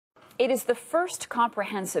It is the first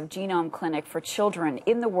comprehensive genome clinic for children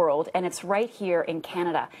in the world, and it's right here in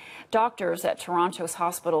Canada. Doctors at Toronto's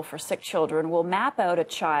Hospital for Sick Children will map out a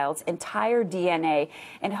child's entire DNA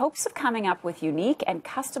in hopes of coming up with unique and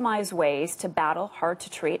customized ways to battle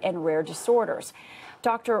hard-to-treat and rare disorders.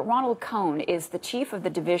 Dr. Ronald Cohn is the chief of the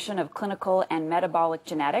Division of Clinical and Metabolic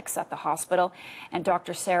Genetics at the hospital, and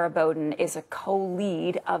Dr. Sarah Bowden is a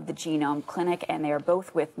co-lead of the Genome Clinic, and they are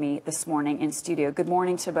both with me this morning in studio. Good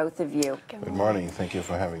morning to both of you. Good morning. Thank you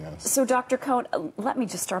for having us. So, Dr. Cohn, let me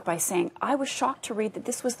just start by saying I was shocked to read that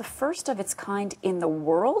this was the first of its kind in the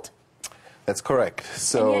world. That's correct.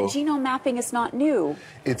 So, and yet genome mapping is not new.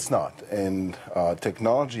 It's not, and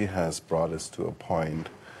technology has brought us to a point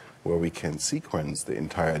where we can sequence the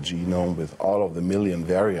entire genome with all of the million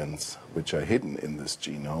variants which are hidden in this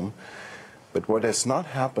genome. But what has not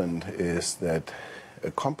happened is that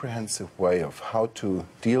a comprehensive way of how to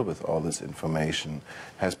deal with all this information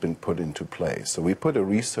has been put into place. So we put a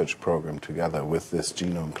research program together with this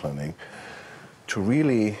genome clinic to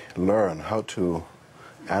really learn how to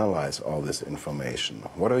analyze all this information.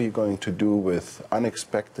 What are you going to do with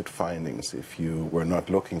unexpected findings if you were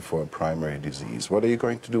not looking for a primary disease? What are you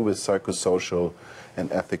going to do with psychosocial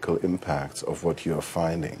and ethical impacts of what you are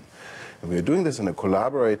finding? And we are doing this in a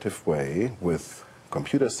collaborative way with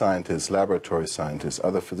computer scientists, laboratory scientists,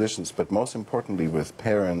 other physicians, but most importantly with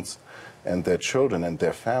parents and their children and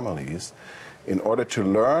their families, in order to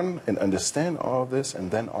learn and understand all of this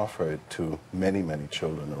and then offer it to many, many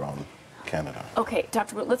children around Canada. Okay,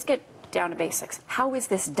 Doctor, let's get down to basics. How is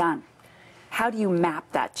this done? How do you map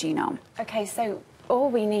that genome? Okay, so all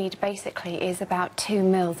we need basically is about 2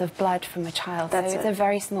 mils of blood from a child. So it's a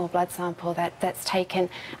very small blood sample that's taken,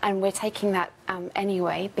 and we're taking that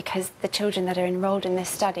anyway because the children that are enrolled in this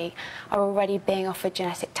study are already being offered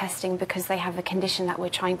genetic testing because they have a condition that we're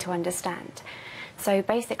trying to understand. So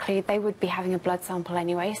basically, they would be having a blood sample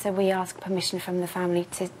anyway, so we ask permission from the family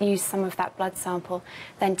to use some of that blood sample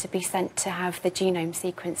then to be sent to have the genome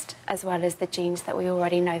sequenced, as well as the genes that we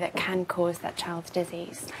already know that can cause that child's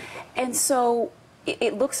disease. And so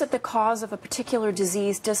it looks at the cause of a particular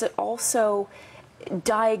disease. Does it also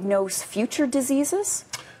diagnose future diseases?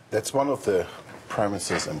 That's one of the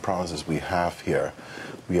premises and promises we have here.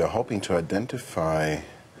 We are hoping to identify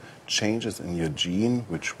changes in your gene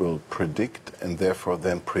which will predict and therefore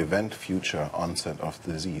then prevent future onset of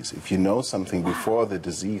disease. If you know something before the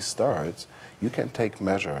disease starts, you can take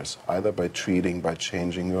measures either by treating, by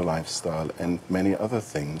changing your lifestyle and many other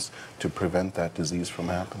things to prevent that disease from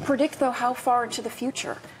happening. Predict, though, how far into the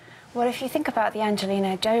future? Well, if you think about the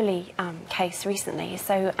Angelina Jolie case recently,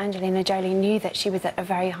 so Angelina Jolie knew that she was at a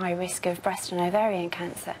very high risk of breast and ovarian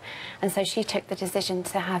cancer, and so she took the decision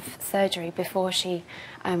to have surgery before she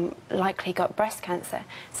likely got breast cancer.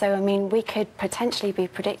 So, I mean, we could potentially be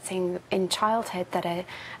predicting in childhood that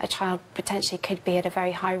a child potentially could be at a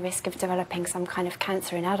very high risk of developing some kind of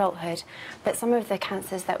cancer in adulthood, but some of the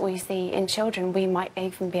cancers that we see in children we might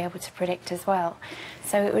even be able to predict as well.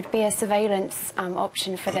 So it would be a surveillance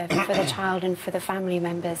option for the child and for the family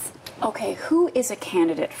members. Okay, who is a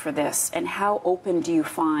candidate for this, and how open do you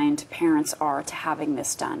find parents are to having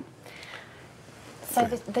this done? So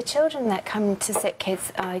the children that come to Sick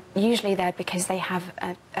Kids are usually there because they have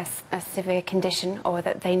a severe condition or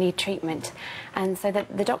that they need treatment. And so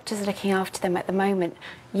the doctors looking after them at the moment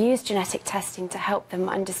use genetic testing to help them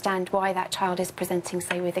understand why that child is presenting,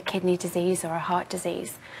 say, with a kidney disease or a heart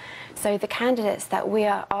disease. So the candidates that we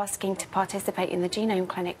are asking to participate in the Genome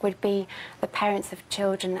Clinic would be the parents of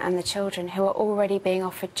children and the children who are already being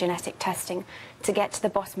offered genetic testing to get to the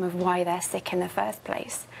bottom of why they're sick in the first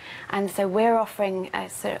place. And so we're offering,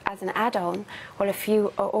 as an add-on, well, if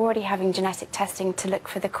you are already having genetic testing to look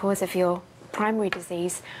for the cause of your primary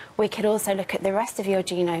disease, we could also look at the rest of your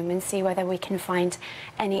genome and see whether we can find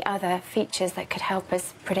any other features that could help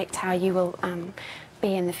us predict how you will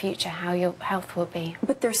be in the future, how your health will be.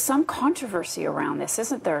 But there's some controversy around this,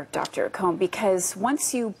 isn't there, Dr. Cohn? Because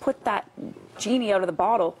once you put that genie out of the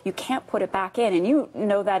bottle, you can't put it back in, and you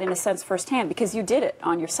know that in a sense firsthand because you did it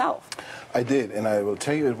on yourself. I did, and I will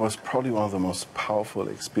tell you it was probably one of the most powerful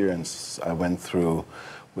experiences I went through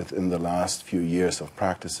within the last few years of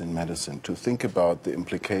practice in medicine, to think about the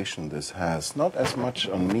implication this has, not as much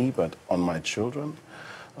on me, but on my children,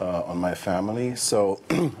 on my family. So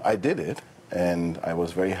I did it. And I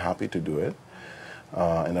was very happy to do it.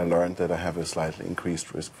 And I learned that I have a slightly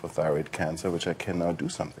increased risk for thyroid cancer, which I can now do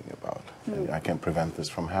something about. And I can prevent this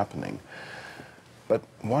from happening. But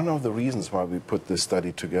one of the reasons why we put this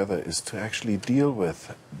study together is to actually deal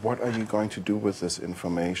with what are you going to do with this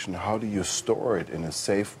information? How do you store it in a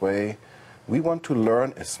safe way? We want to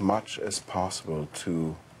learn as much as possible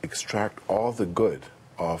to extract all the good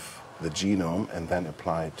of the genome and then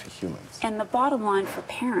apply it to humans. And the bottom line for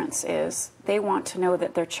parents is they want to know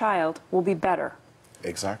that their child will be better.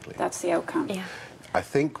 Exactly. That's the outcome. Yeah. I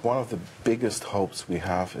think one of the biggest hopes we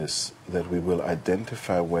have is that we will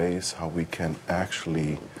identify ways how we can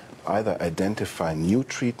actually either identify new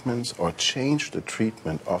treatments or change the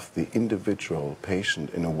treatment of the individual patient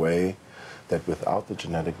in a way that without the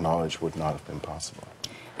genetic knowledge would not have been possible.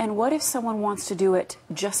 And what if someone wants to do it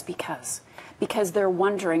just because? Because they're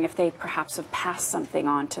wondering if they perhaps have passed something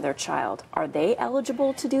on to their child. Are they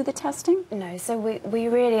eligible to do the testing? No, so we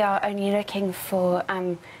really are only looking for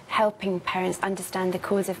helping parents understand the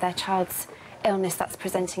cause of their child's illness that's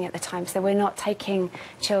presenting at the time. So we're not taking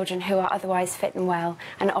children who are otherwise fit and well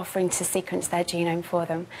and offering to sequence their genome for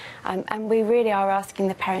them. And we really are asking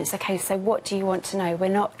the parents, okay, so what do you want to know? We're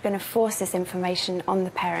not going to force this information on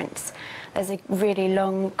the parents. There's a really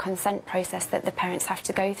long consent process that the parents have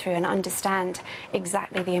to go through and understand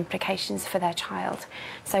exactly the implications for their child.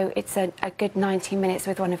 So it's a good 90 minutes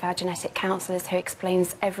with one of our genetic counsellors who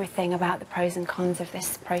explains everything about the pros and cons of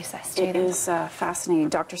this process to them. It is fascinating.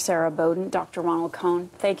 Dr. Sarah Bowden, Dr. Ronald Cohn,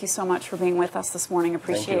 thank you so much for being with us this morning.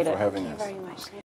 Appreciate it. Thank you for having us. Thank you very much.